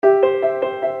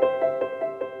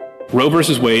Roe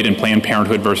versus Wade and Planned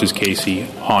Parenthood versus Casey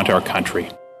haunt our country.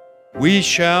 We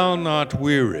shall not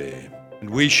weary, and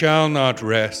we shall not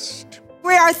rest.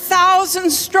 We are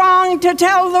thousands strong to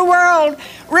tell the world,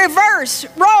 reverse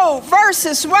Roe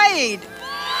versus Wade.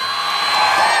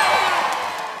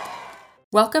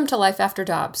 Welcome to Life After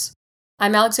Dobbs.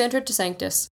 I'm Alexandra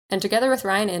DeSanctis, and together with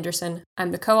Ryan Anderson,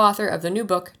 I'm the co-author of the new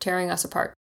book, Tearing Us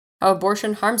Apart: How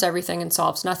Abortion Harms Everything and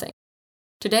Solves Nothing.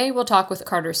 Today, we'll talk with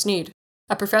Carter Snead,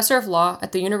 a professor of law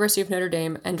at the University of Notre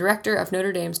Dame and director of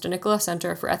Notre Dame's DeNicola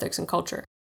Center for Ethics and Culture.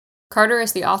 Carter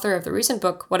is the author of the recent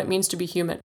book, What It Means to Be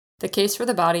Human: The Case for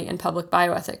the Body in Public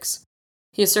Bioethics.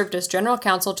 He has served as general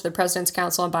counsel to the President's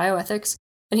Council on Bioethics,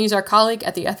 and he's our colleague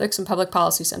at the Ethics and Public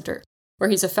Policy Center, where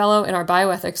he's a fellow in our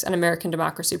Bioethics and American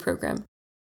Democracy program.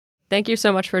 Thank you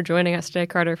so much for joining us today,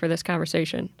 Carter, for this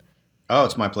conversation. Oh,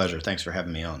 it's my pleasure. Thanks for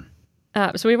having me on.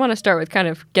 So we want to start with kind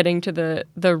of getting to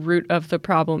the root of the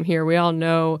problem here. We all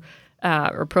know,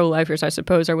 or pro-lifers, I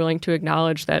suppose, are willing to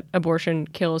acknowledge that abortion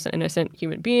kills an innocent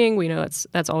human being. We know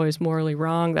that's always morally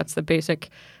wrong. That's the basic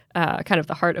kind of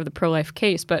the heart of the pro-life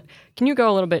case. But can you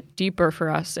go a little bit deeper for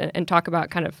us and talk about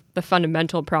kind of the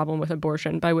fundamental problem with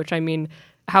abortion, by which I mean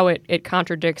how it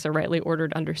contradicts a rightly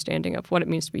ordered understanding of what it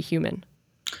means to be human?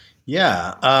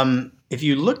 Yeah. If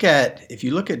you look at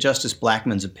Justice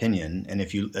Blackmun's opinion, and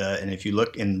if you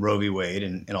look in Roe v. Wade,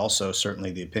 and also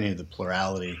certainly the opinion of the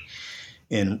plurality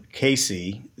in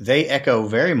Casey, they echo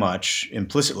very much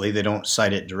implicitly. They don't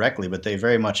cite it directly, but they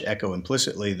very much echo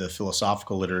implicitly the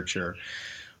philosophical literature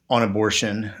on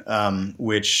abortion,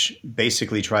 which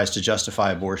basically tries to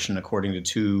justify abortion according to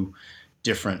two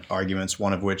different arguments,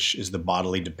 one of which is the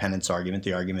bodily dependence argument.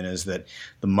 The argument is that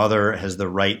the mother has the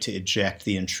right to eject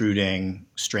the intruding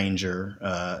stranger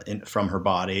from her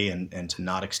body and to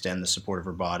not extend the support of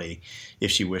her body if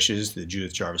she wishes. The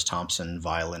Judith Jarvis Thompson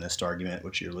violinist argument,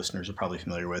 which your listeners are probably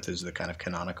familiar with, is the kind of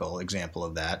canonical example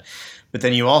of that. But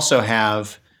then you also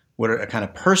have a kind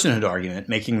of personhood argument,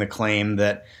 making the claim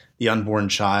that the unborn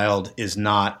child is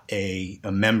not a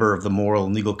member of the moral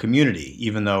and legal community,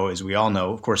 even though, as we all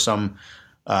know, of course, some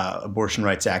abortion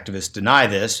rights activists deny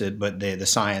this, but the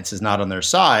science is not on their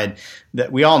side.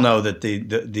 That we all know that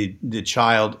the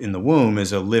child in the womb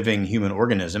is a living human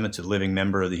organism; it's a living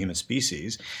member of the human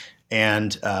species,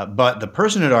 and but the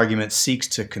personhood argument seeks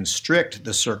to constrict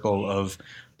the circle of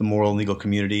the moral and legal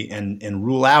community and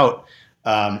rule out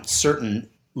certain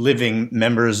living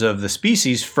members of the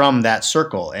species from that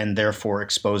circle, and therefore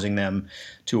exposing them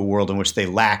to a world in which they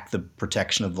lack the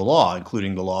protection of the law,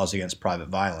 including the laws against private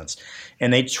violence.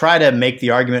 And they try to make the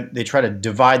argument, they try to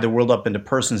divide the world up into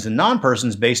persons and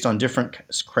non-persons based on different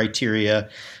criteria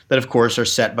that, of course, are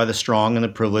set by the strong and the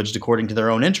privileged according to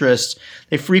their own interests.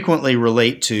 They frequently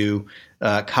relate to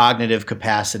cognitive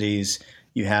capacities.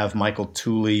 You have Michael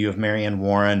Tooley, you have Marianne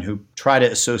Warren, who try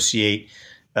to associate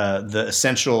the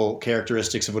essential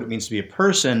characteristics of what it means to be a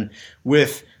person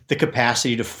with the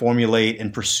capacity to formulate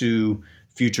and pursue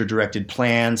future-directed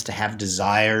plans, to have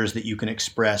desires that you can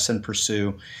express and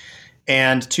pursue.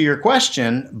 And to your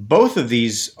question, both of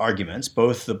these arguments,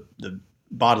 both the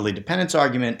bodily dependence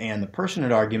argument and the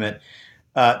personhood argument,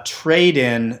 trade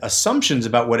in assumptions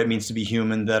about what it means to be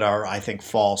human that are, I think,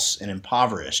 false and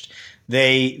impoverished.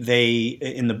 They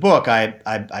in the book,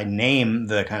 I name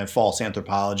the kind of false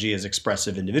anthropology as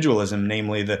expressive individualism,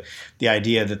 namely the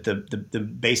idea that the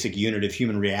basic unit of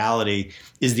human reality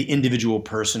is the individual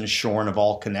person shorn of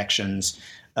all connections,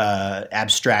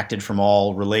 abstracted from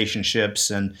all relationships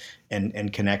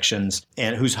and connections,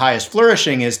 and whose highest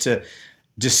flourishing is to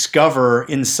discover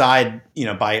inside,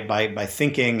 by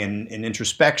thinking and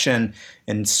introspection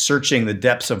and searching the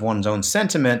depths of one's own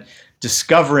sentiment,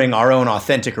 discovering our own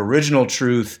authentic original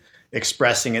truth,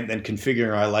 expressing it, then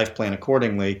configuring our life plan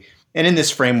accordingly. And in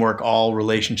this framework, all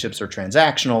relationships are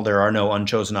transactional. There are no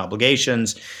unchosen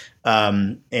obligations.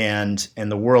 And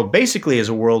the world basically is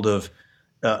a world of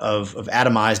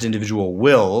atomized individual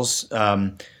wills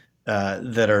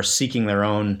that are seeking their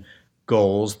own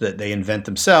goals, that they invent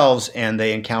themselves, and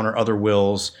they encounter other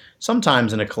wills,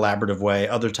 sometimes in a collaborative way,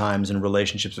 other times in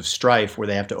relationships of strife where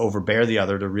they have to overbear the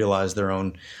other to realize their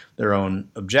own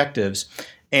objectives.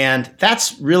 And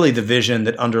that's really the vision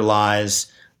that underlies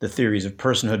the theories of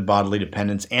personhood, bodily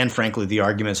dependence, and frankly, the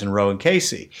arguments in Roe and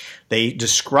Casey. They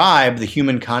describe the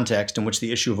human context in which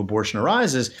the issue of abortion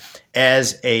arises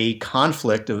as a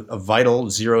conflict, a vital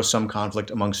zero-sum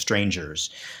conflict among strangers.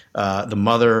 The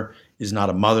mother is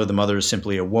not a mother. The mother is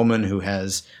simply a woman who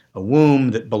has a womb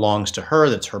that belongs to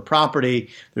her, that's her property.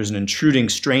 There's an intruding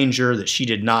stranger that she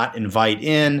did not invite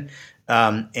in.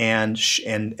 And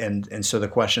so the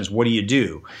question is, what do you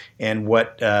do? And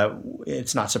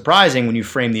it's not surprising when you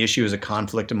frame the issue as a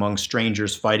conflict among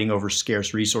strangers fighting over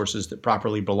scarce resources that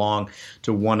properly belong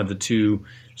to one of the two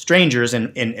strangers,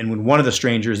 and when one of the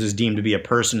strangers is deemed to be a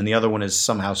person and the other one is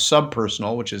somehow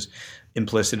subpersonal, which is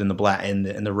implicit in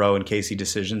the Roe and Casey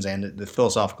decisions and the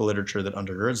philosophical literature that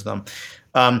undergirds them.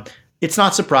 It's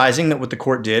not surprising that what the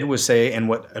court did was say, and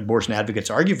what abortion advocates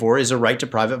argue for, is a right to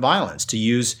private violence, to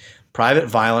use private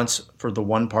violence for the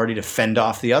one party to fend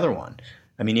off the other one.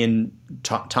 I mean, in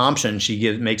Thompson,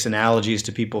 she makes analogies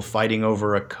to people fighting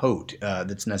over a coat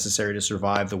that's necessary to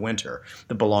survive the winter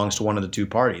that belongs to one of the two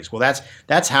parties. Well,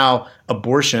 that's how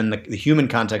abortion, the human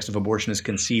context of abortion, is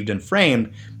conceived and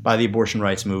framed by the abortion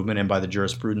rights movement and by the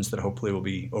jurisprudence that hopefully will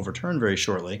be overturned very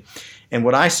shortly. And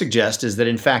what I suggest is that,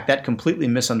 in fact, that completely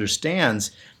misunderstands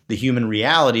the human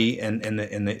reality and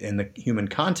the human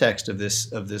context of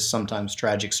this sometimes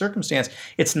tragic circumstance.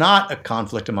 It's not a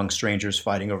conflict among strangers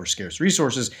fighting over scarce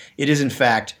resources. It is, in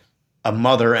fact, a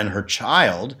mother and her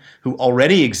child who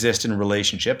already exist in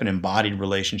relationship, an embodied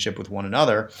relationship with one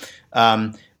another,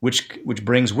 which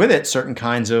brings with it certain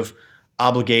kinds of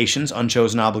obligations,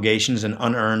 unchosen obligations, and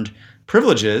unearned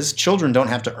privileges. Children don't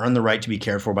have to earn the right to be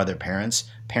cared for by their parents.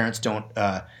 Parents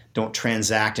don't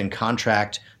transact and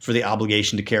contract for the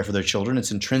obligation to care for their children. It's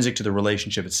intrinsic to the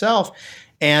relationship itself.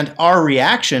 And our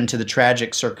reaction to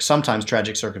the sometimes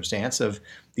tragic circumstance of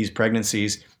these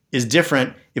pregnancies is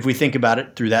different if we think about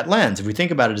it through that lens. If we think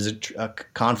about it as a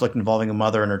conflict involving a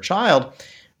mother and her child,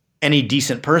 any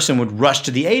decent person would rush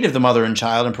to the aid of the mother and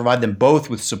child and provide them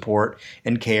both with support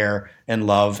and care and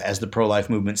love, as the pro-life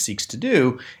movement seeks to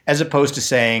do, as opposed to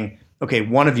saying, okay,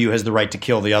 one of you has the right to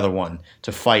kill the other one,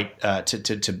 to fight,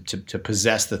 to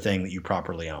possess the thing that you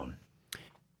properly own.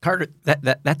 Carter,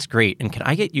 that's great. And can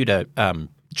I get you to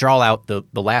draw out the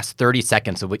last 30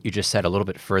 seconds of what you just said a little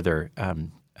bit further?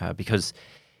 Because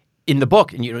in the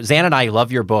book, and Zan and I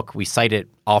love your book. We cite it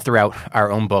all throughout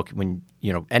our own book. When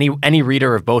any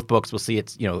reader of both books will see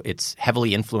it's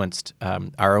heavily influenced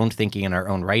our own thinking and our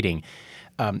own writing.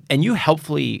 And you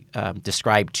helpfully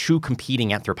describe two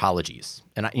competing anthropologies.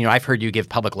 And I've heard you give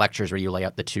public lectures where you lay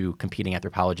out the two competing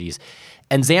anthropologies.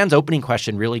 And Zan's opening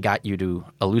question really got you to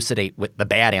elucidate what the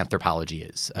bad anthropology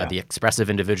is, the expressive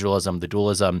individualism, the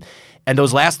dualism. And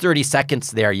those last 30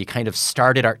 seconds there, you kind of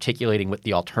started articulating what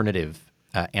the alternative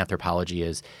anthropology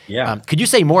is. Yeah. Could you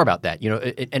say more about that?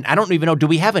 And I don't even know, do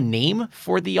we have a name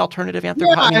for the alternative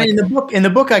anthropology? Yeah, in the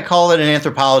book, I call it an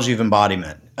anthropology of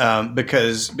embodiment,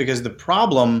 because the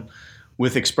problem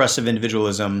with expressive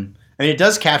individualism, I mean, it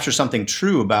does capture something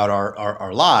true about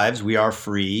our lives. We are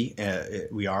free,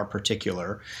 we are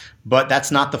particular, but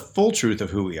that's not the full truth of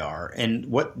who we are. And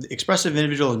what expressive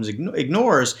individualism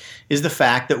ignores is the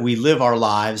fact that we live our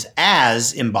lives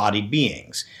as embodied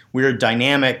beings. We're a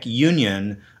dynamic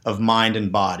union of mind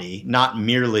and body, not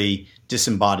merely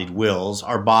disembodied wills.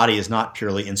 Our body is not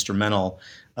purely instrumental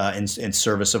in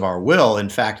service of our will. In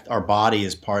fact, our body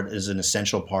is an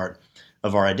essential part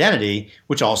of our identity,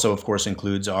 which also, of course,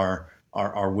 includes our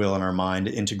will and our mind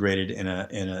integrated in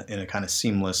a kind of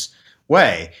seamless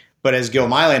way. But as Gil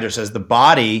Meilander says, the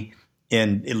body,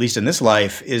 at least in this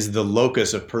life, is the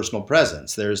locus of personal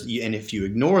presence. And if you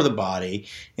ignore the body,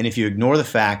 and if you ignore the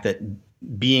fact that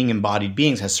being embodied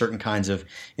beings has certain kinds of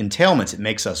entailments, it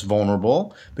makes us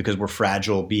vulnerable because we're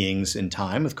fragile beings in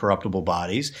time with corruptible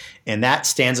bodies. And that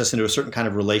stands us into a certain kind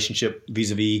of relationship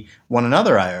vis-a-vis one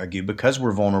another, I argue. Because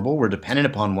we're vulnerable, we're dependent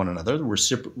upon one another,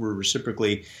 we're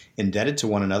reciprocally indebted to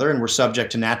one another, and we're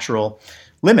subject to natural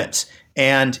limits.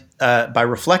 And by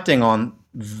reflecting on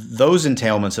those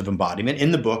entailments of embodiment,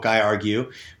 in the book I argue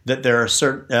that there are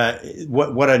certain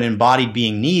what an embodied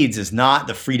being needs is not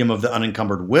the freedom of the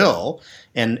unencumbered will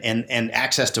and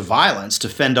access to violence to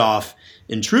fend off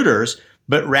intruders,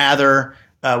 but rather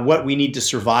what we need to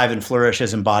survive and flourish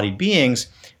as embodied beings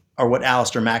are what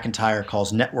Alistair McIntyre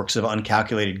calls networks of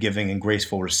uncalculated giving and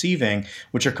graceful receiving,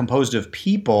 which are composed of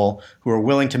people who are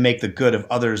willing to make the good of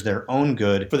others their own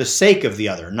good for the sake of the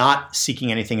other, not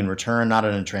seeking anything in return, not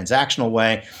in a transactional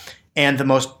way. And the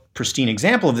most pristine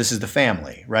example of this is the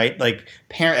family, right? Like,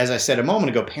 as I said a moment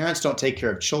ago, parents don't take care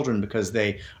of children because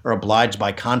they are obliged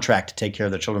by contract to take care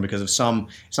of their children because of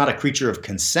it's not a creature of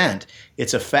consent.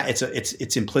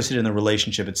 It's implicit in the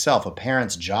relationship itself. A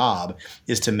parent's job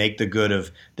is to make the good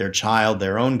of their child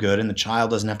their own good, and the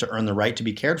child doesn't have to earn the right to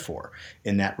be cared for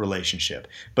in that relationship.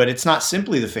 But it's not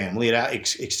simply the family.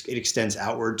 It extends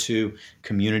outward to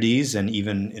communities and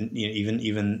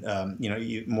even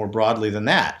more broadly than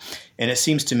that. And it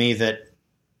seems to me that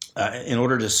in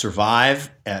order to survive,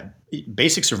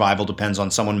 basic survival depends on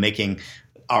someone making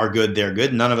our good, their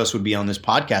good. None of us would be on this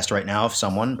podcast right now if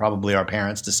someone, probably our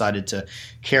parents, decided to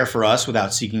care for us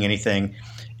without seeking anything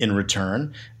in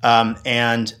return.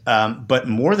 But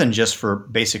more than just for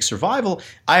basic survival,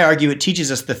 I argue it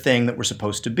teaches us the thing that we're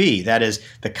supposed to be. That is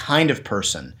the kind of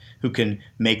person who can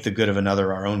make the good of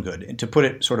another our own good. And to put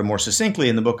it sort of more succinctly,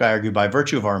 in the book I argue by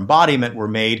virtue of our embodiment, we're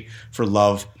made for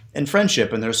love and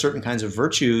friendship. And there are certain kinds of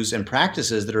virtues and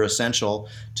practices that are essential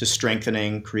to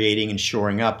strengthening, creating, and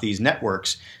shoring up these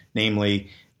networks, namely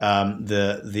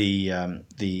the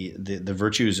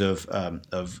virtues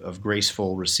of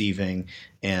graceful receiving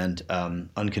and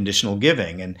unconditional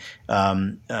giving, and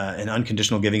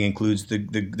unconditional giving includes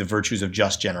the virtues of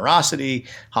just generosity,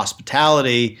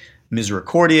 hospitality,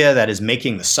 misericordia, that is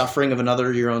making the suffering of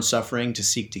another your own suffering, to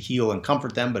seek to heal and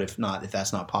comfort them, but if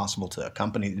that's not possible, to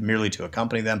merely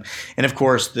accompany them, and of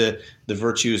course the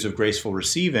virtues of graceful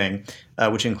receiving,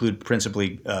 which include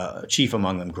principally, chief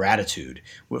among them, gratitude,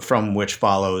 from which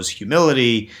follows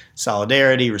humility,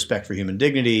 solidarity, respect for human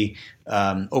dignity,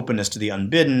 openness to the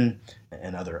unbidden,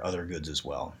 and other goods as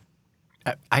well.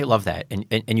 I love that,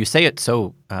 and you say it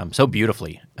so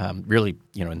beautifully, really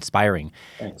inspiring.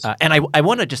 Thanks. And I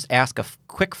want to just ask a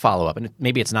quick follow up, and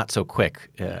maybe it's not so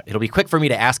quick. It'll be quick for me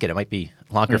to ask it. It might be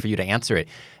longer for you to answer it.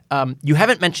 You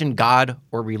haven't mentioned God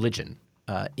or religion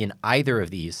in either of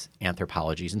these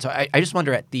anthropologies, and so I just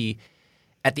wonder at the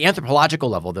anthropological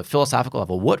level, the philosophical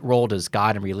level, what role does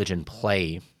God and religion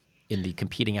play in the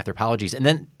competing anthropologies, and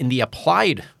then in the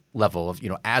applied level of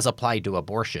as applied to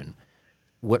abortion?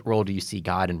 What role do you see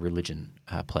God and religion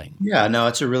playing? Yeah, no,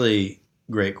 it's a really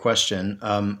great question.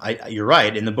 You're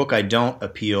right. In the book, I don't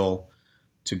appeal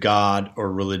to God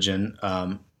or religion.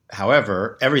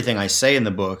 However, everything I say in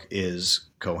the book is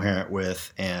coherent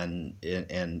with and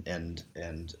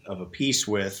of a piece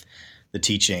with the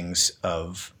teachings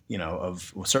of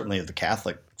certainly of the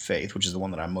Catholic faith, which is the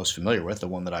one that I'm most familiar with, the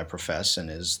one that I profess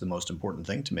and is the most important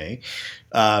thing to me.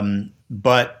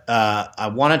 But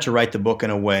I wanted to write the book in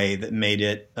a way that made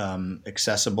it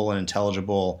accessible and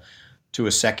intelligible to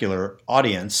a secular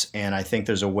audience. And I think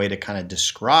there's a way to kind of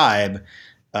describe,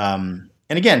 and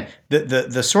again,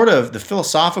 the sort of the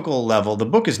philosophical level. The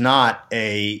book is not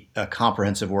a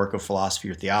comprehensive work of philosophy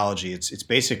or theology. It's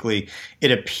basically,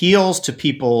 it appeals to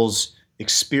people's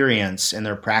experience and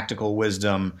their practical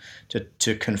wisdom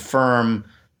to confirm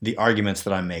the arguments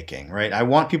that I'm making, right? I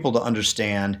want people to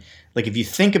understand, like, if you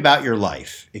think about your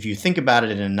life, if you think about it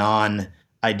in a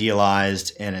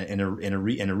non-idealized and in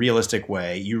a realistic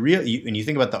way, and you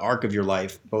think about the arc of your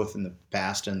life, both in the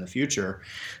past and the future,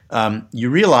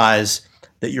 you realize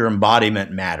that your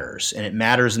embodiment matters, and it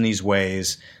matters in these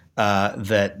ways. And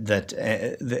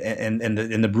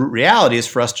the brute reality is,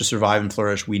 for us to survive and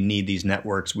flourish, we need these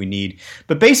networks.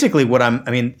 But basically,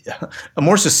 a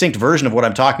more succinct version of what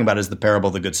I'm talking about is the parable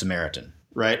of the Good Samaritan,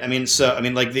 right?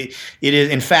 It is,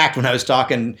 in fact, when I was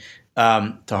talking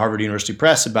to Harvard University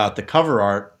Press about the cover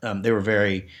art, they were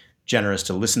very generous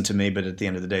to listen to me, but at the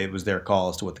end of the day, it was their call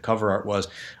as to what the cover art was.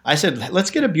 I said,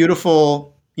 let's get a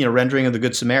beautiful, rendering of the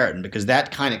Good Samaritan, because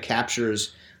that kind of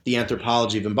captures the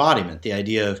anthropology of embodiment, the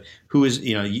idea of who is,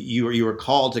 you are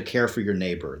called to care for your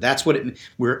neighbor. That's what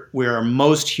we're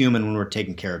most human when we're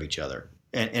taking care of each other,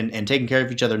 and taking care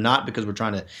of each other, not because we're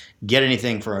trying to get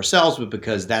anything for ourselves, but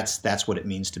because that's what it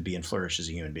means to be and flourish as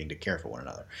a human being, to care for one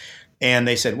another. And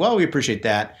they said, well, we appreciate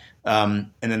that.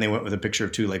 And then they went with a picture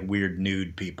of two weird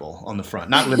nude people on the front,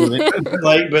 not literally, but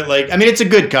it's a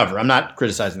good cover. I'm not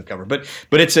criticizing the cover, but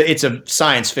it's a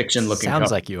science fiction looking cover.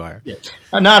 Sounds like you are. Yeah.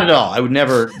 Not at all. I would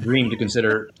never dream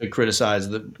to criticize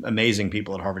the amazing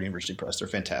people at Harvard University Press. They're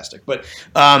fantastic. But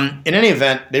in any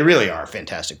event, they really are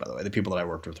fantastic, by the way. The people that I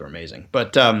worked with are amazing.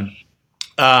 But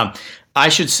I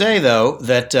should say, though,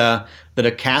 that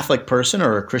a Catholic person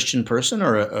or a Christian person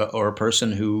or a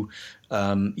person who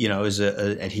is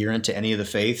a adherent to any of the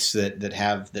faiths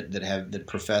that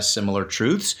profess similar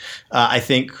truths, I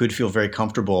think could feel very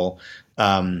comfortable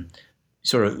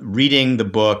sort of reading the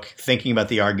book, thinking about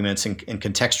the arguments, and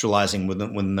contextualizing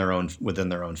within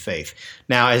their own faith.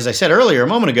 Now, as I said earlier a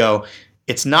moment ago,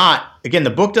 it's not, again, the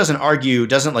book doesn't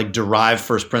derive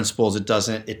first principles. It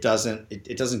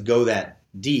doesn't go that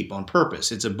deep on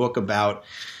purpose. It's a book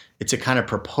it's a kind of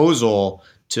proposal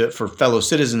for fellow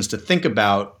citizens to think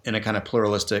about in a kind of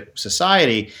pluralistic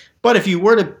society. But if you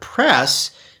were to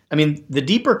press, the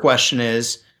deeper question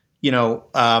is,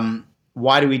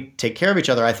 why do we take care of each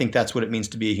other? I think that's what it means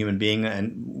to be a human being,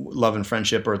 and love and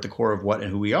friendship are at the core of what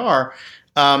and who we are.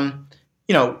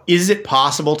 Is it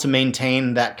possible to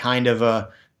maintain that kind of a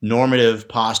normative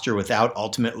posture without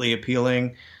ultimately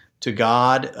appealing to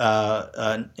God,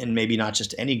 and maybe not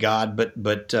just any God, but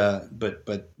the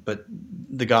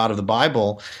God of the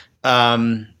Bible.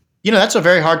 That's a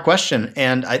very hard question,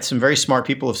 and some very smart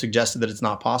people have suggested that it's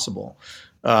not possible.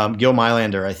 Gil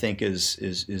Meilander, I think, is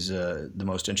the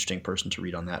most interesting person to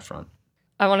read on that front.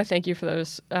 I want to thank you for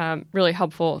those really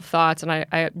helpful thoughts, and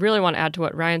I really want to add to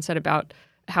what Ryan said about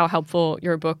how helpful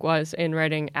your book was in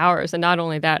writing ours. And not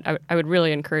only that, I would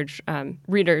really encourage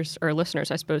readers or listeners,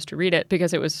 I suppose, to read it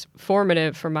because it was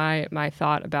formative for my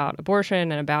thought about abortion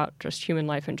and about just human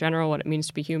life in general, what it means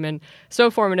to be human.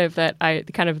 So formative that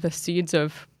the seeds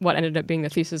of what ended up being the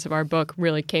thesis of our book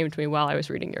really came to me while I was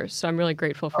reading yours. So I'm really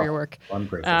grateful for your work. I'm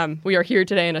grateful. We are here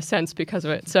today in a sense because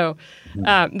of it. So,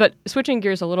 but switching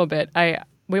gears a little bit,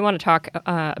 we want to talk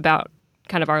about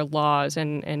kind of our laws,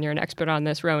 and you're an expert on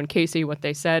this, Roe and Casey, what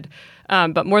they said.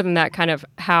 But more than that, kind of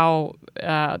how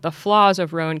the flaws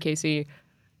of Roe and Casey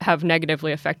have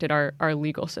negatively affected our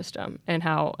legal system and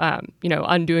how,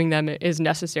 undoing them is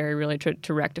necessary really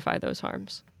to rectify those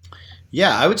harms.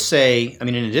 Yeah, I would say,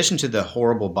 in addition to the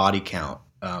horrible body count,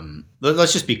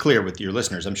 let's just be clear with your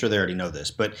listeners. I'm sure they already know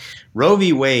this, but Roe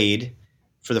v. Wade,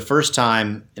 for the first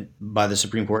time by the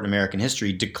Supreme Court in American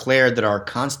history, declared that our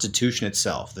Constitution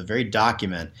itself, the very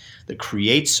document that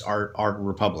creates our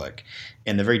republic,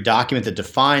 and the very document that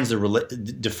defines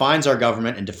our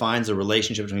government and defines the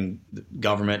relationship between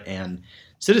government and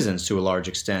citizens to a large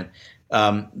extent,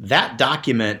 that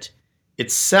document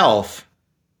itself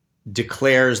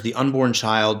declares the unborn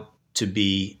child to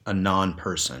be a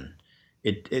non-person.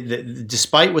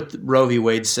 Despite what Roe v.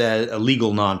 Wade said, a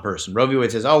legal non-person. Roe v.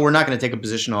 Wade says, we're not going to take a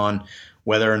position on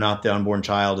whether or not the unborn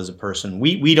child is a person.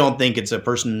 We don't think it's a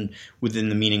person within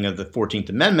the meaning of the 14th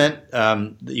Amendment,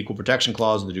 the Equal Protection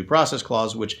Clause, the Due Process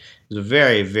Clause, which is a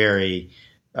very, very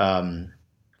it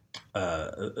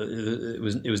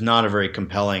was not a very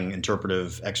compelling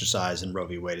interpretive exercise in Roe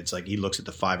v. Wade. It's like he looks at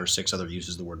the 5 or 6 other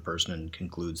uses of the word person and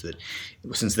concludes that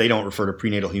since they don't refer to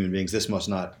prenatal human beings, this must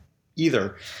not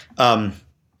either.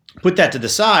 Put that to the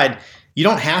side. You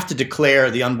don't have to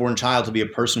declare the unborn child to be a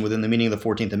person within the meaning of the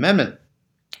 14th Amendment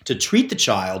to treat the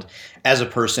child as a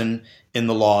person in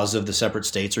the laws of the separate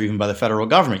states or even by the federal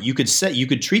government. You could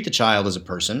treat the child as a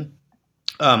person,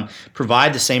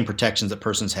 provide the same protections that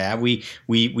persons have.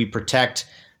 We protect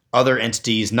other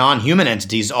entities, non-human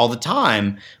entities, all the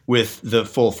time with the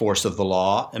full force of the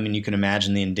law. You can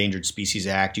imagine the Endangered Species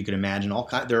Act. You can imagine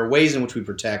there are ways in which we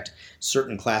protect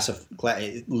certain class of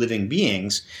living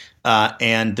beings,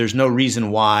 and there's no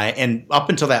reason why. And up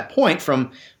until that point,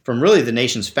 from really the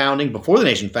nation's founding, before the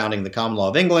nation founding, the Common Law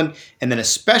of England, and then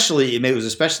it was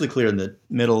especially clear in the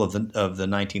middle of the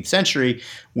 19th century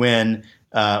when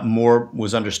more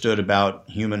was understood about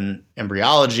human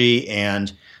embryology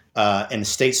and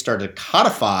states started to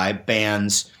codify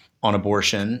bans on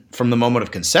abortion from the moment of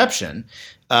conception,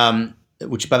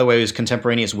 which, by the way, was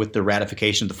contemporaneous with the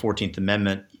ratification of the 14th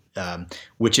Amendment,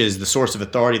 which is the source of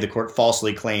authority the court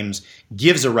falsely claims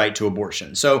gives a right to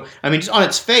abortion. So, just on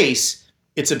its face,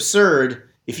 it's absurd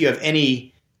if you have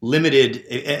any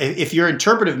if your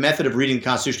interpretive method of reading the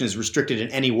Constitution is restricted in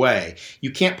any way.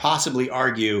 You can't possibly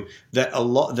argue that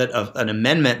an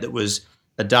amendment that was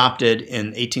adopted in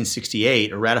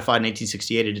 1868 or ratified in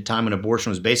 1868 at a time when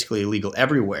abortion was basically illegal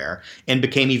everywhere and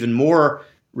became even more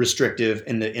restrictive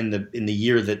in the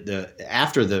year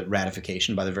after the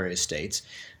ratification by the various states,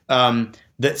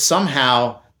 that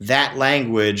somehow that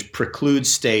language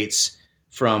precludes states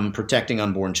from protecting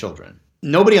unborn children.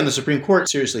 Nobody on the Supreme Court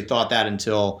seriously thought that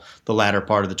until the latter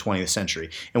part of the 20th century.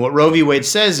 And what Roe v. Wade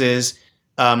says is,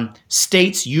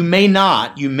 states, you may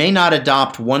not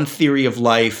adopt one theory of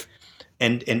life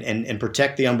and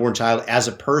protect the unborn child as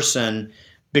a person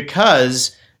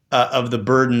because of the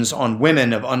burdens on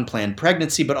women of unplanned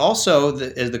pregnancy, but also,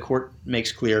 as the court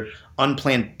makes clear,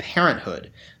 unplanned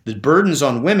parenthood. The burdens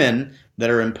on women that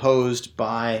are imposed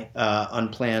by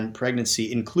unplanned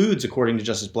pregnancy includes, according to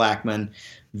Justice Blackmun,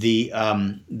 the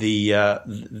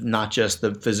not just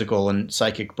the physical and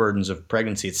psychic burdens of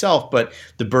pregnancy itself, but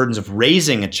the burdens of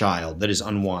raising a child that is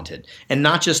unwanted, and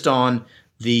not just on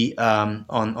the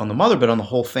mother, but on the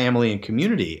whole family and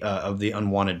community of the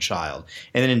unwanted child.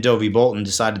 And then in Doe v. Bolton,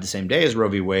 decided the same day as Roe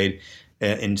v. Wade,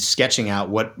 in sketching out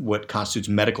what constitutes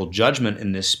medical judgment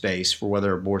in this space for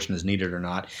whether abortion is needed or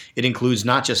not, it includes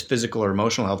not just physical or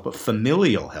emotional health, but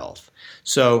familial health.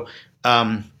 So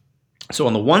So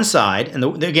on the one side, and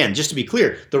again, just to be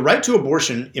clear, the right to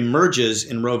abortion emerges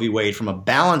in Roe v. Wade from a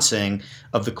balancing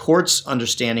of the court's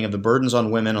understanding of the burdens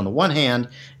on women on the one hand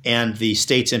and the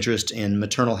state's interest in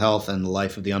maternal health and the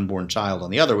life of the unborn child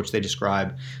on the other, which they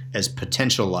describe as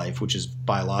potential life, which is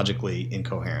biologically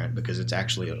incoherent because it's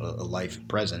actually a life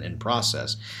present in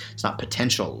process. It's not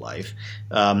potential life.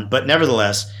 But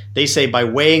nevertheless, they say by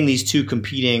weighing these two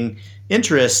competing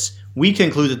interests, we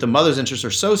conclude that the mother's interests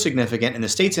are so significant and the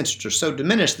state's interests are so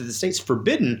diminished that the state's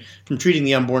forbidden from treating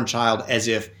the unborn child as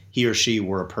if he or she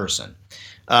were a person.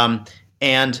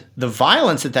 And the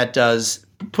violence that does,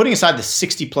 putting aside the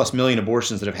 60 plus million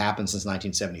abortions that have happened since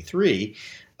 1973,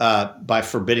 by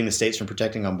forbidding the states from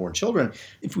protecting unborn children,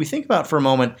 if we think about for a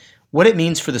moment what it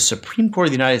means for the Supreme Court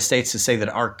of the United States to say that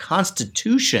our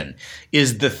Constitution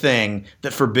is the thing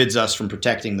that forbids us from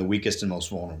protecting the weakest and most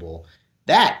vulnerable,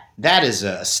 that is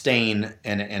a stain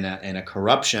and a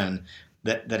corruption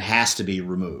that has to be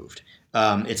removed.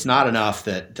 It's not enough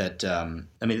that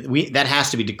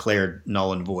has to be declared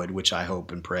null and void, which I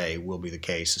hope and pray will be the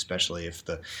case, especially if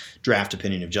the draft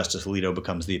opinion of Justice Alito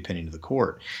becomes the opinion of the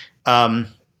court.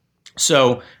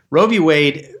 So Roe v.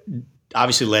 Wade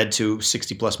obviously led to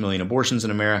 60 plus million abortions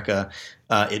in America.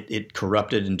 It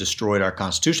corrupted and destroyed our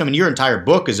Constitution. I mean, your entire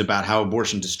book is about how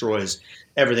abortion destroys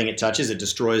everything it touches. It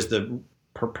destroys the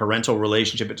parental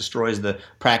relationship. It destroys the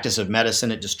practice of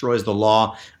medicine. It destroys the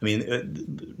law. I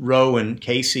mean, Roe and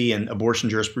Casey and abortion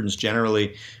jurisprudence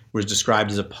generally was described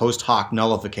as a post hoc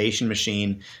nullification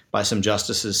machine by some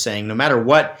justices, saying no matter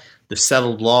what the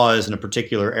settled law is in a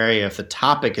particular area, if the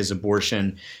topic is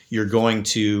abortion, you're going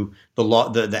to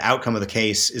the outcome of the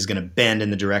case is going to bend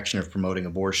in the direction of promoting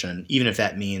abortion, even if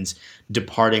that means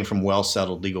departing from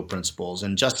well-settled legal principles.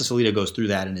 And Justice Alito goes through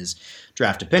that in his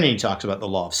draft opinion. He talks about the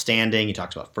law of standing. He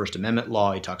talks about First Amendment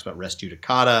law. He talks about res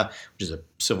judicata, which is a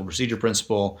civil procedure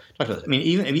principle.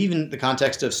 Even the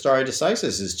context of stare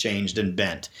decisis is changed and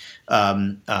bent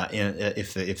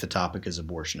if the topic is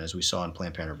abortion, as we saw in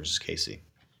Planned Parenthood versus Casey.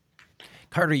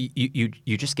 Carter, you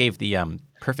just gave the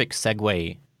perfect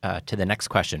segue to the next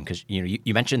question, because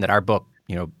you mentioned that our book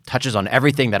touches on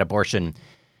everything that abortion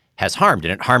has harmed,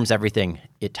 and it harms everything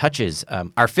it touches.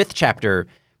 Our fifth chapter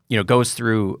goes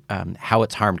through how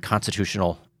it's harmed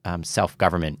constitutional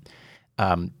self-government,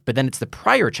 but then it's the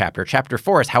prior chapter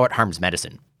 4, is how it harms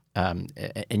medicine.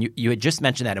 And you had just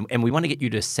mentioned that, and we want to get you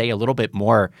to say a little bit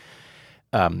more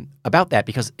about that,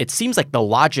 because it seems like the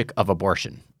logic of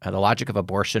abortion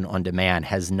on demand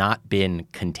has not been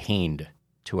contained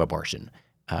to abortion.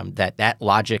 That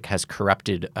logic has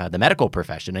corrupted the medical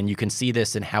profession, and you can see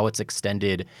this in how it's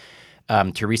extended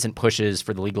to recent pushes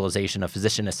for the legalization of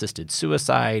physician-assisted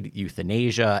suicide,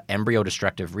 euthanasia,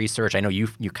 embryo-destructive research. I know you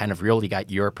kind of really got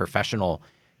your professional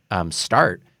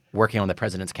start working on the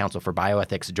President's Council for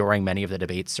Bioethics during many of the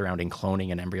debates surrounding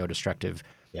cloning and embryo-destructive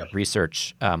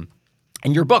research.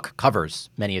 And your book covers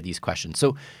many of these questions.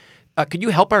 So could you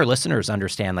help our listeners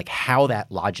understand how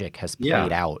that logic has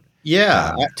played out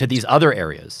to these other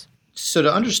areas? So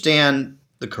to understand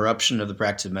the corruption of the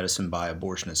practice of medicine by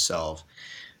abortion itself,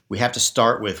 we have to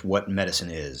start with what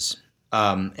medicine is.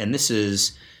 So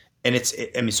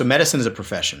medicine is a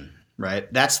profession,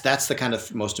 right? That's the kind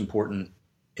of most important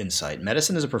insight.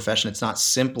 Medicine is a profession. It's not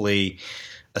simply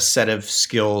a set of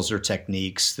skills or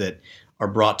techniques that are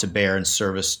brought to bear in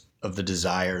service of the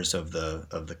desires of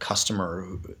the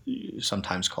customer,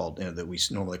 sometimes called that we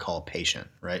normally call a patient,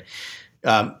 right?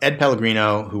 Ed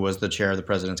Pellegrino, who was the chair of the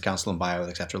President's Council on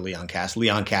Bioethics after Leon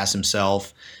Cass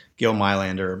himself, Gil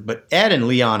Meilander, but Ed and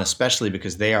Leon especially,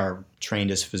 because they are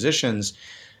trained as physicians,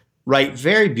 write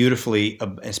very beautifully,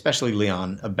 especially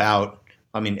Leon, about,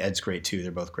 Ed's great too,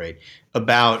 they're both great,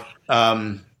 about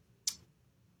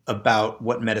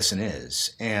what medicine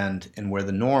is and where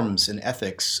the norms and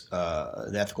ethics,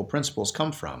 the ethical principles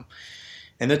come from.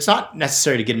 And it's not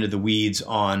necessary to get into the weeds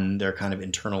on their kind of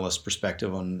internalist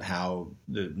perspective on how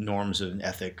the norms and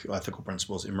ethical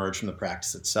principles emerge from the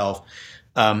practice itself.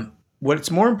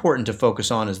 What's more important to focus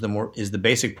on is the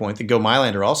basic point that Gil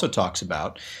Meilander also talks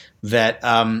about, that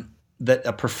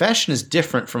a profession is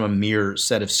different from a mere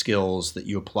set of skills that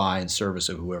you apply in service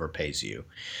of whoever pays you.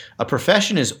 A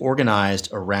profession is organized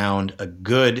around a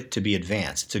good to be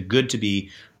advanced. It's a good to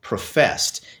be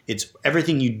professed. It's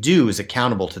everything you do is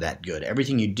accountable to that good.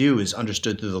 Everything you do is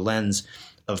understood through the lens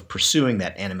of pursuing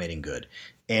that animating good.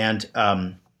 And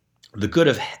the good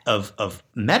of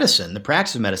medicine, the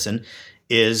practice of medicine,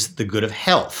 is the good of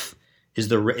health. Is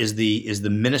the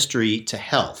ministry to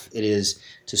health. It is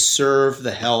to serve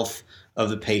the health of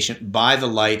the patient by the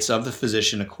lights of the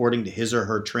physician according to his or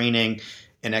her training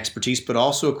and expertise, but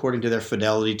also according to their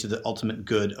fidelity to the ultimate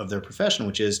good of their profession,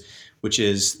 which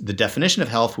is the definition of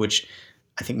health, which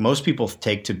I think most people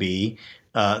take to be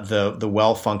the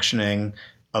well-functioning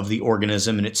of the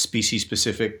organism in its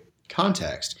species-specific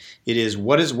context. It is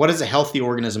what does a healthy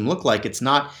organism look like? It's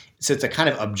a kind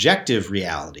of objective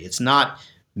reality. It's not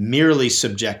merely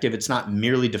subjective. It's not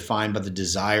merely defined by the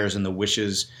desires and the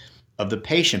wishes of the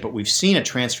patient. But we've seen a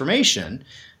transformation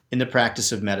in the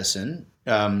practice of medicine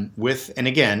and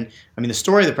again, I mean, the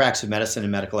story of the practice of medicine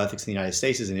and medical ethics in the United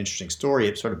States is an interesting story.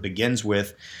 It sort of begins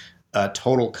with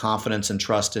total confidence and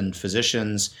trust in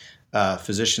physicians.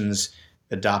 Physicians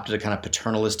adopted a kind of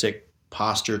paternalistic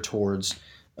posture towards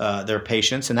their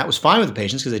patients, and that was fine with the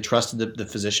patients because they trusted the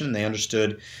physician and they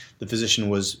understood the physician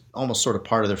was almost sort of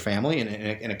part of their family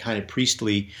in a kind of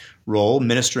priestly role,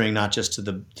 ministering not just to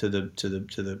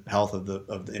the health of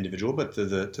the individual, but to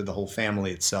the whole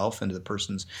family itself and to the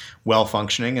person's well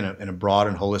functioning in a broad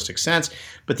and holistic sense.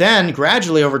 But then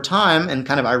gradually over time, and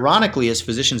kind of ironically, as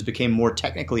physicians became more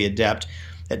technically adept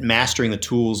at mastering the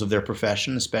tools of their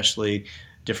profession, especially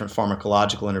different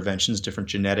pharmacological interventions, different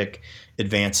genetic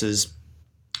advances,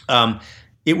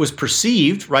 it was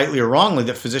perceived, rightly or wrongly,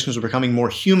 that physicians were becoming more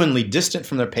humanly distant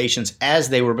from their patients as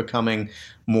they were becoming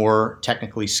more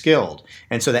technically skilled.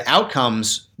 And so the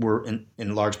outcomes were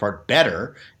in large part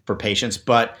better for patients,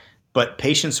 but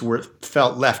patients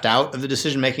felt left out of the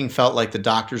decision-making, felt like the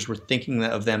doctors were thinking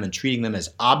of them and treating them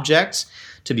as objects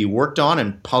to be worked on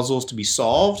and puzzles to be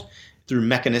solved through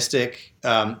mechanistic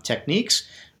techniques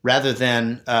rather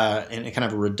than in a kind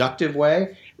of a reductive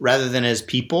way, rather than as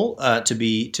people to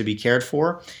be cared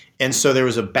for. And so there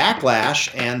was a backlash,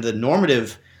 and the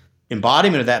normative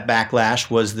embodiment of that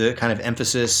backlash was the kind of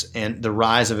emphasis and the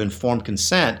rise of informed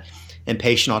consent and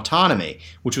patient autonomy,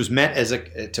 which was meant as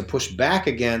to push back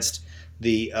against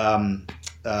the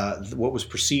what was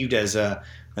perceived as an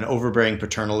overbearing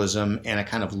paternalism and a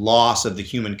kind of loss of the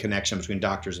human connection between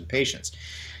doctors and patients.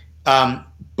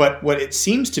 But what it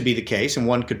seems to be the case, and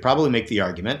one could probably make the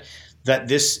argument that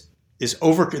this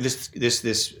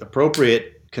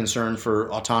appropriate concern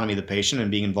for autonomy of the patient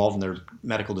and being involved in their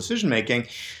medical decision making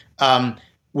can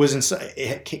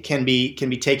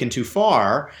be taken too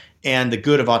far, and the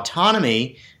good of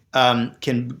autonomy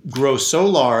can grow so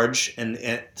large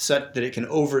and such that it can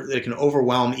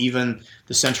overwhelm even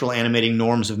the central animating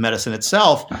norms of medicine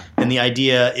itself. And the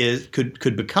idea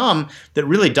could become that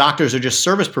really doctors are just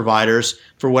service providers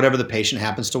for whatever the patient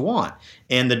happens to want,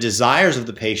 and the desires of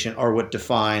the patient are what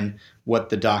define what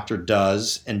the doctor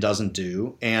does and doesn't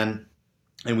do. And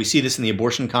we see this in the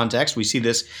abortion context. We see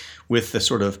this with the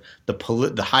sort of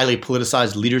the highly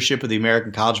politicized leadership of the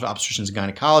American College of Obstetricians and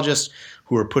Gynecologists,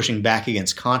 who are pushing back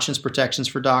against conscience protections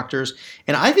for doctors.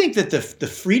 And I think that the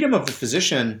freedom of the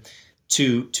physician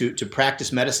to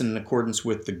practice medicine in accordance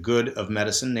with the good of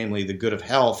medicine, namely the good of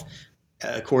health,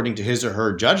 according to his or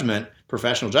her judgment,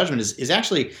 professional judgment, is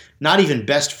actually not even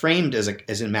best framed as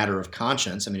a matter of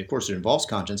conscience. I mean, of course, it involves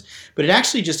conscience, but it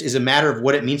actually just is a matter of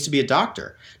what it means to be a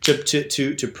doctor,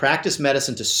 to practice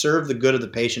medicine, to serve the good of the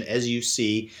patient as you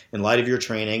see in light of your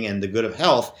training and the good of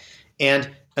health. And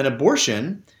an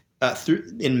abortion,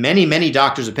 in many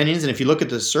doctors' opinions, and if you look at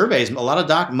the surveys,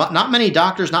 not many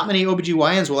doctors, not many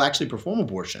OBGYNs will actually perform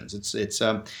abortions. It's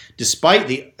despite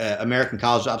the American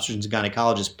College of Obstetricians and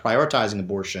Gynecologists prioritizing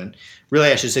abortion. Really,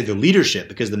 I should say the leadership,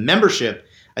 because the membership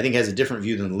I think has a different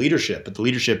view than the leadership, but the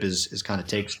leadership is kind of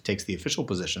takes the official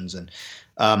positions, and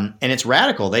it's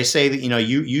radical. They say that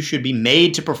you should be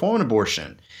made to perform an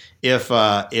abortion if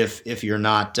you're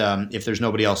not if there's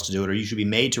nobody else to do it, or you should be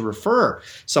made to refer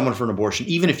someone for an abortion,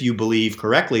 even if you believe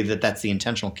correctly that that's the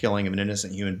intentional killing of an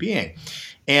innocent human being.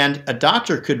 And a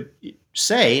doctor could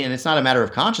say, and it's not a matter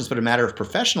of conscience, but a matter of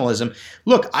professionalism,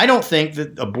 look, I don't think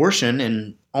that abortion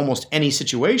in almost any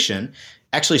situation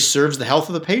actually serves the health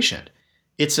of the patient.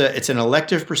 It's an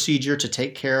elective procedure to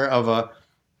take care of a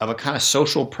kind of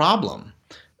social problem.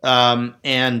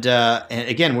 And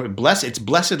again, it's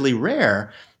blessedly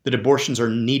rare that abortions are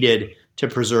needed to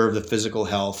preserve the physical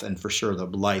health and for sure the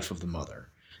life of the mother.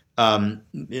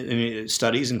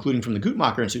 Studies, including from the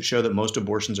Guttmacher Institute, show that most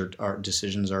abortions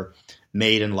decisions are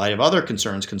made in light of other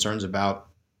concerns about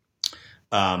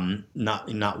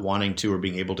not wanting to or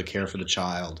being able to care for the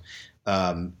child,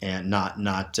 and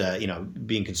not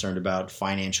being concerned about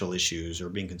financial issues or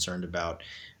being concerned about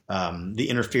the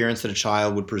interference that a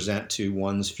child would present to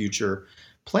one's future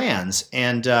plans.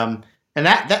 And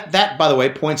that, by the way,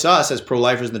 points us as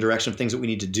pro-lifers in the direction of things that we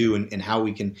need to do and how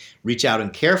we can reach out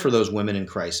and care for those women in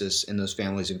crisis and those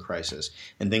families in crisis,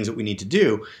 and things that we need to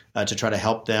do to try to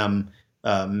help them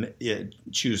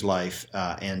choose life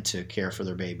and to care for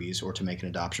their babies, or to make an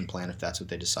adoption plan if that's what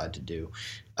they decide to do.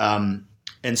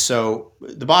 And so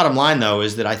the bottom line, though,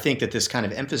 is that I think that this kind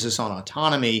of emphasis on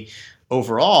autonomy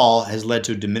overall has led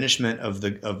to a diminishment of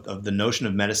the notion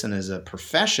of medicine as a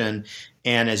profession.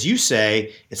 And as you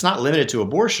say, it's not limited to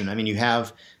abortion. I mean, you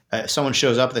have someone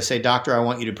shows up, they say, "Doctor, I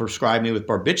want you to prescribe me with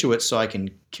barbiturates so I can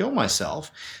kill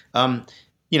myself."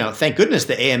 Thank goodness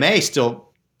the AMA still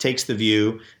takes the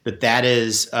view that that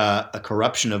is a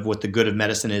corruption of what the good of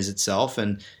medicine is itself,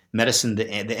 and medicine, the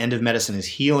end of medicine is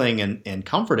healing and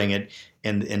comforting it,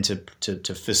 and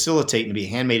to facilitate and be a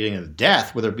handmaiden of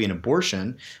death, whether it be an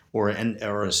abortion or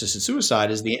assisted suicide,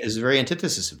 is the very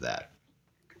antithesis of that.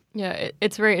 Yeah,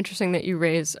 it's very interesting that you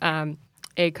raise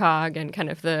ACOG and kind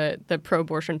of the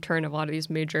pro-abortion turn of a lot of these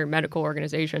major medical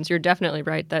organizations. You're definitely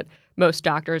right that most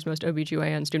doctors, most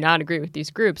OBGYNs do not agree with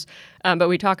these groups. But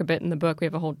we talk a bit in the book. We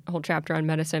have a whole chapter on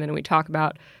medicine, and we talk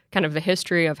about kind of the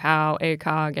history of how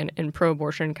ACOG and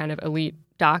pro-abortion kind of elite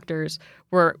doctors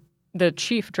were the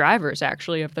chief drivers,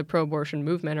 actually, of the pro-abortion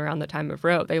movement around the time of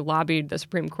Roe. They lobbied the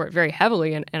Supreme Court very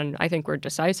heavily, and I think were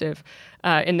decisive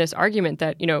in this argument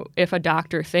that, if a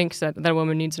doctor thinks that a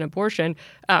woman needs an abortion,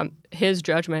 his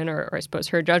judgment, or I suppose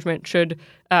her judgment, should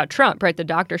trump, right? The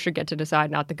doctor should get to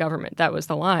decide, not the government. That was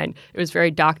the line. It was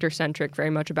very doctor-centric, very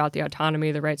much about the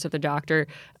autonomy, the rights of the doctor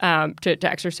to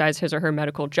exercise his or her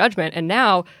medical judgment. And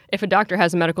now, if a doctor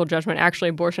has a medical judgment, actually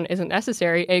abortion isn't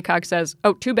necessary, ACOG says,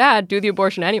 oh, too bad, do the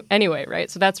abortion anyway, right?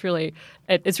 So that's really,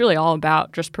 it's really all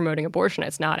about just promoting abortion.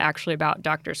 It's not actually about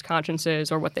doctors' consciences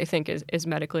or what they think is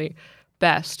medically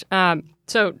best.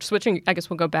 So switching, I guess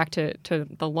we'll go back to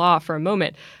the law for a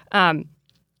moment.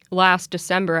 Last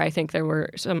December, I think there were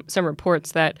some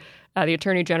reports that the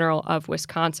Attorney General of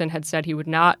Wisconsin had said he would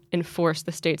not enforce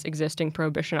the state's existing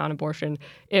prohibition on abortion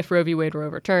if Roe v. Wade were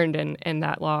overturned and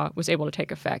that law was able to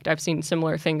take effect. I've seen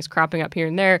similar things cropping up here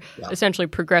and there. Yeah. Essentially,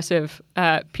 progressive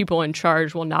people in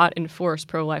charge will not enforce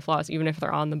pro-life laws, even if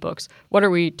they're on the books. What are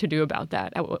we to do about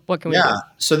that? What can we do? Yeah,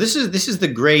 so this is the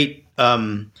great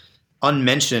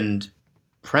unmentioned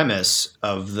premise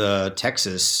of the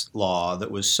Texas law that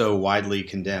was so widely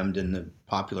condemned in the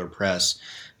popular press,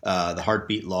 the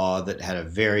heartbeat law that had a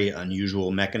very unusual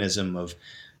mechanism of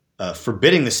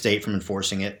forbidding the state from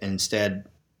enforcing it, and instead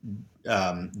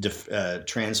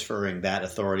transferring that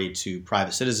authority to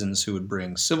private citizens who would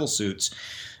bring civil suits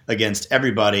against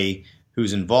everybody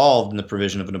who's involved in the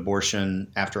provision of an abortion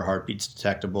after a heartbeat's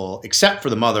detectable, except for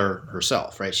the mother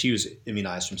herself, right? She was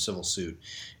immunized from civil suit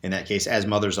in that case, as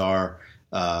mothers are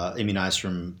immunized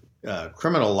from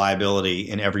criminal liability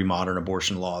in every modern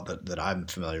abortion law that I'm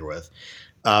familiar with.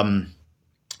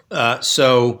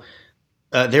 So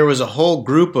there was a whole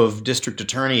group of district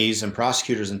attorneys and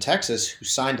prosecutors in Texas who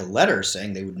signed a letter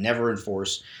saying they would never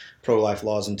enforce pro-life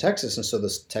laws in Texas. And so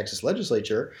the Texas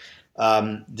legislature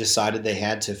decided they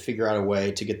had to figure out a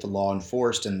way to get the law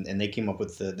enforced, and they came up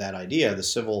with that idea, the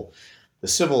civil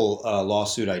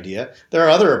lawsuit idea. There are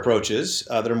other approaches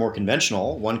that are more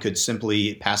conventional. One could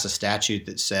simply pass a statute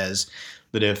that says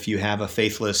that if you have a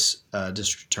faithless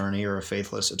district attorney or a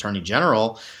faithless attorney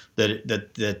general, that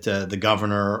the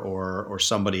governor or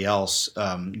somebody else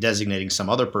designating some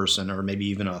other person, or maybe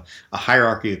even a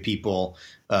hierarchy of people,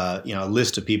 a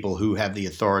list of people who have the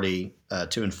authority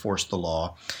to enforce the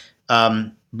law.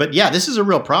 But yeah, this is a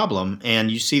real problem, and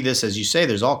you see this, as you say.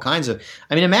 There's all kinds of.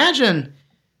 I mean, imagine.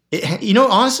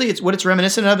 Honestly, it's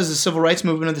reminiscent of is the civil rights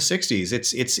movement of the '60s.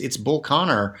 It's Bull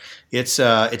Connor. It's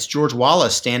George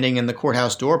Wallace standing in the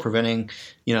courthouse door preventing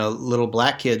little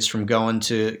black kids from going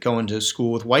to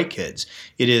school with white kids.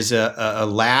 It is a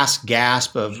last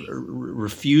gasp of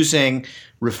refusing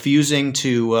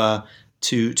to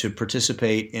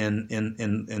participate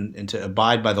in to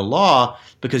abide by the law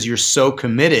because you're so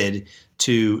committed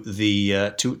to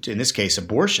to in this case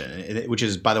abortion, which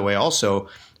is, by the way, also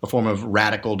a form of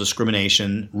radical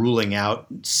discrimination,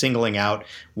 singling out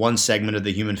one segment of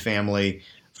the human family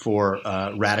for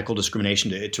radical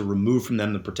discrimination to remove from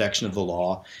them the protection of the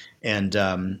law. And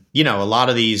a lot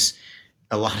of these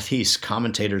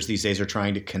commentators these days are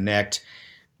trying to connect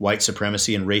white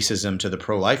supremacy and racism to the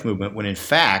pro-life movement, when in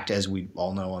fact, as we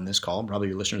all know on this call, and probably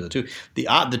your listeners do too,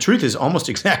 the truth is almost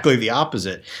exactly the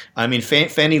opposite. I mean,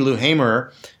 Fannie Lou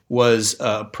Hamer was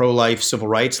a pro-life civil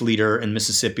rights leader in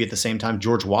Mississippi at the same time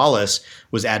George Wallace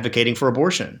was advocating for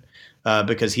abortion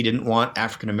because he didn't want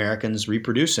African Americans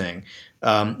reproducing.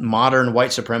 Modern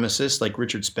white supremacists like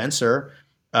Richard Spencer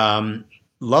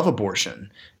love abortion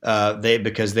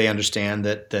because they understand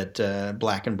that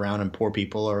black and brown and poor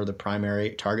people are the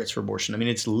primary targets for abortion. I mean,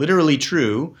 it's literally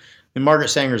true And Margaret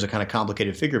Sanger is a kind of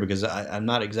complicated figure because I'm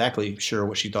not exactly sure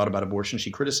what she thought about abortion.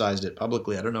 She criticized it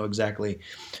publicly. I don't know exactly.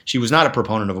 She was not a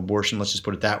proponent of abortion, let's just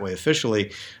put it that way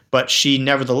officially. But she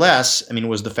nevertheless,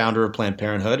 was the founder of Planned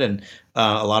Parenthood. And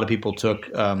a lot of people took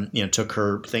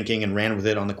her thinking and ran with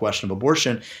it on the question of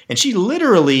abortion. And she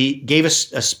literally gave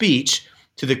us a speech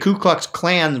to the Ku Klux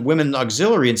Klan Women's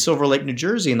Auxiliary in Silver Lake, New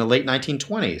Jersey in the late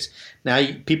 1920s. Now,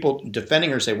 people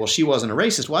defending her say, well, she wasn't a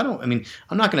racist. Well, I'm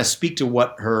not going to speak to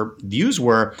what her views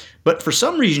were, but for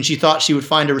some reason she thought she would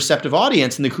find a receptive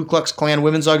audience in the Ku Klux Klan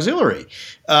Women's Auxiliary.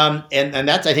 And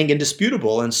that's, I think,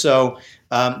 indisputable. And so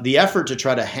the effort to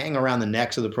try to hang around the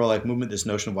necks of the pro-life movement, this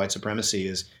notion of white supremacy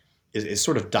is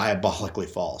sort of diabolically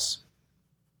false.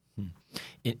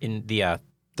 In the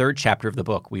third chapter of the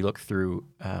book, we look through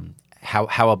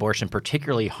how abortion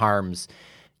particularly harms,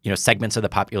 segments of the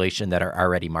population that are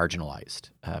already marginalized,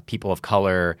 people of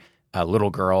color, little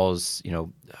girls,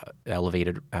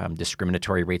 elevated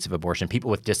discriminatory rates of abortion, people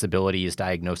with disabilities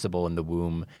diagnosable in the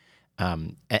womb.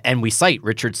 And we cite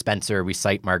Richard Spencer, we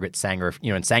cite Margaret Sanger.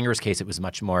 In Sanger's case, it was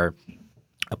much more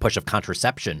a push of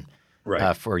contraception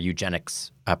for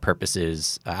eugenics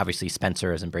purposes. Obviously,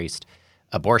 Spencer has embraced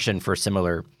abortion for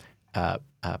similar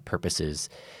purposes.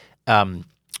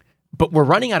 But we're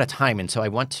running out of time, and so I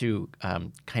want to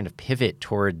kind of pivot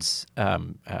towards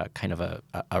kind of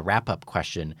a wrap-up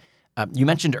question. You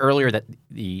mentioned earlier that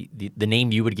the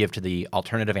name you would give to the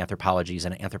alternative anthropology is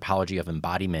an anthropology of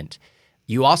embodiment.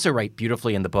 You also write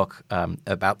beautifully in the book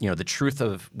about the truth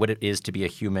of what it is to be a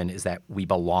human is that we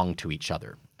belong to each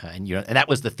other, and that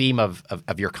was the theme of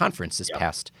your conference this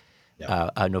past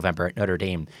November at Notre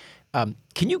Dame.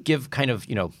 Can you give kind of,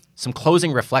 some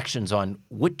closing reflections on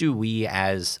what do we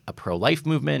as a pro-life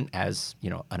movement, as,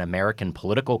 an American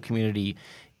political community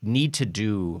need to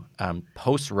do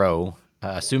post-Roe,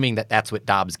 assuming that that's what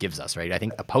Dobbs gives us, right? I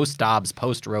think a post-Dobbs,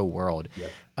 post-Roe world.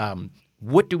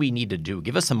 What do we need to do?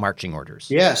 Give us some marching orders.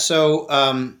 Yeah, so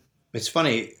it's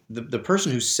funny. The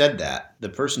person who said that, the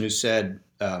person who said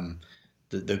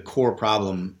the core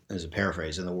problem, as a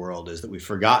paraphrase in the world, is that we've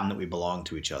forgotten that we belong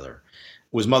to each other,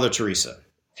 was Mother Teresa.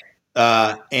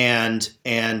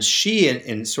 And she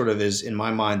in sort of is, in my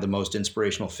mind, the most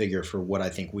inspirational figure for what I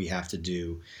think we have to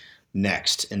do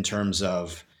next in terms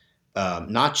of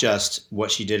not just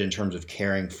what she did in terms of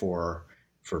caring for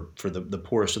the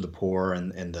poorest of the poor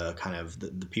and the kind of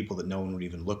the people that no one would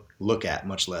even look at,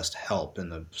 much less help in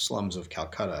the slums of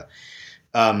Calcutta.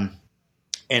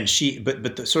 And she, but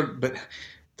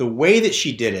the way that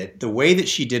she did it, the way that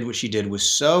she did what she did was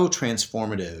so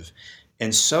transformative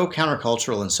and so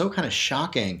countercultural and so kind of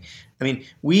shocking.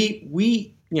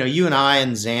 We you and I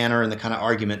and Zan are in the kind of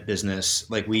argument business.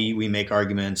 Like we make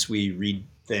arguments, we read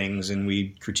things, and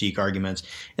we critique arguments,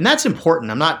 and that's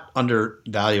important. I'm not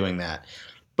undervaluing that,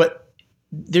 but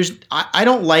I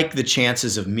don't like the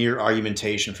chances of mere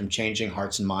argumentation from changing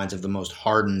hearts and minds of the most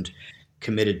hardened,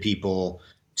 committed people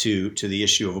to the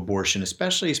issue of abortion,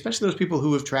 especially those people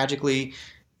who have tragically,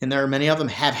 and there are many of them,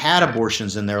 have had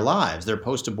abortions in their lives. They're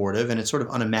post-abortive, and it's sort of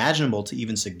unimaginable to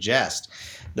even suggest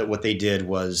that what they did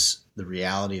was the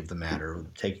reality of the matter,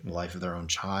 taking the life of their own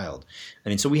child.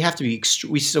 So we have to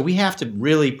we have to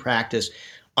really practice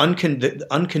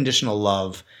unconditional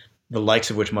love, the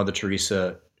likes of which Mother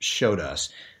Teresa showed us,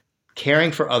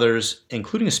 caring for others,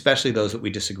 including especially those that we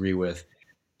disagree with,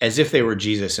 as if they were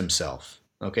Jesus himself.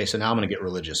 Okay, so now I'm going to get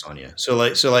religious on you. So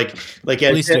like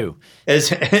Please do.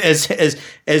 As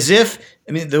if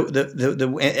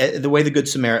the way the Good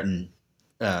Samaritan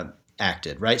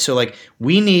acted, right? So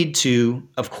we need to,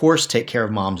 of course, take care of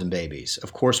moms and babies.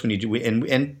 Of course, we need to,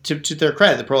 and to their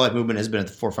credit, the pro-life movement has been at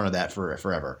the forefront of that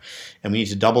forever. And we need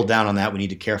to double down on that. We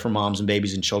need to care for moms and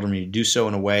babies and children. We need to do so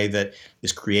in a way that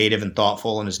is creative and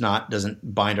thoughtful and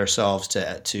doesn't bind ourselves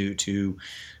to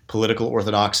political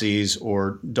orthodoxies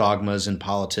or dogmas in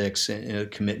politics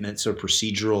and commitments or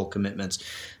procedural commitments,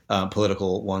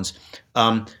 political ones.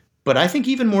 But I think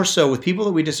even more so with people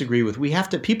that we disagree with,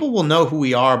 people will know who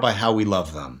we are by how we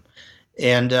love them.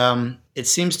 And it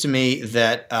seems to me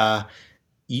that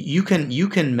you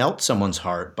can melt someone's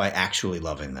heart by actually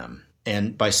loving them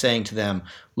and by saying to them,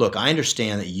 look, I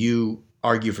understand that you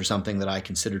argue for something that I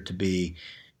consider to be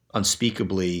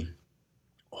unspeakably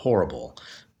horrible.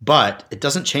 But it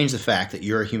doesn't change the fact that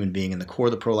you're a human being, and the core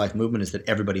of the pro-life movement is that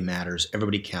everybody matters,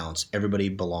 everybody counts, everybody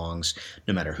belongs,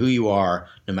 no matter who you are,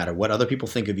 no matter what other people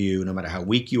think of you, no matter how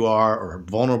weak you are or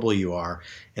vulnerable you are.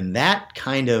 And that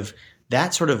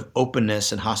sort of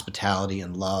openness and hospitality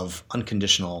and love,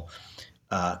 unconditional,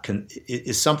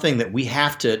 is something that we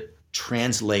have to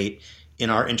translate in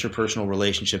our interpersonal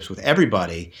relationships with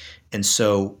everybody. And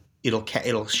so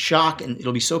it'll shock, and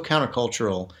it'll be so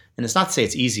countercultural And it's not to say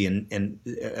it's easy, and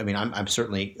I mean, I'm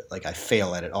certainly, like, I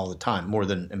fail at it all the time, more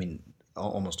than, I mean,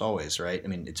 almost always, right? I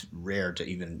mean, it's rare to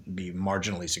even be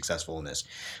marginally successful in this.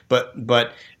 But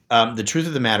the truth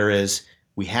of the matter is,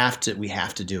 we have to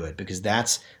do it, because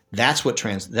that's what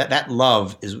that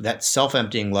love is, that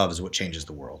self-emptying love is what changes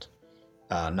the world.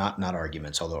 Not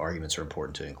arguments, although arguments are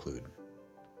important to include.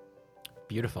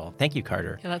 Beautiful. Thank you,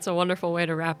 Carter. Yeah, that's a wonderful way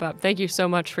to wrap up. Thank you so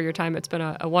much for your time. It's been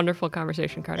a wonderful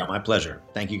conversation, Carter. Yeah, my pleasure.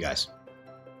 Thank you, guys.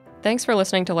 Thanks for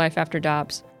listening to Life After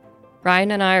Dobbs.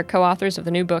 Ryan and I are co-authors of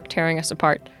the new book, Tearing Us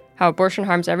Apart: How Abortion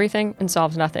Harms Everything and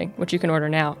Solves Nothing, which you can order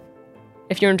now.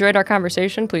 If you enjoyed our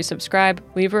conversation, please subscribe,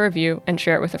 leave a review, and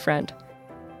share it with a friend.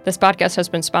 This podcast has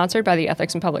been sponsored by the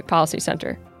Ethics and Public Policy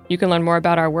Center. You can learn more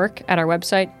about our work at our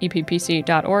website,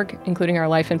 eppc.org, including our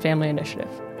Life and Family Initiative.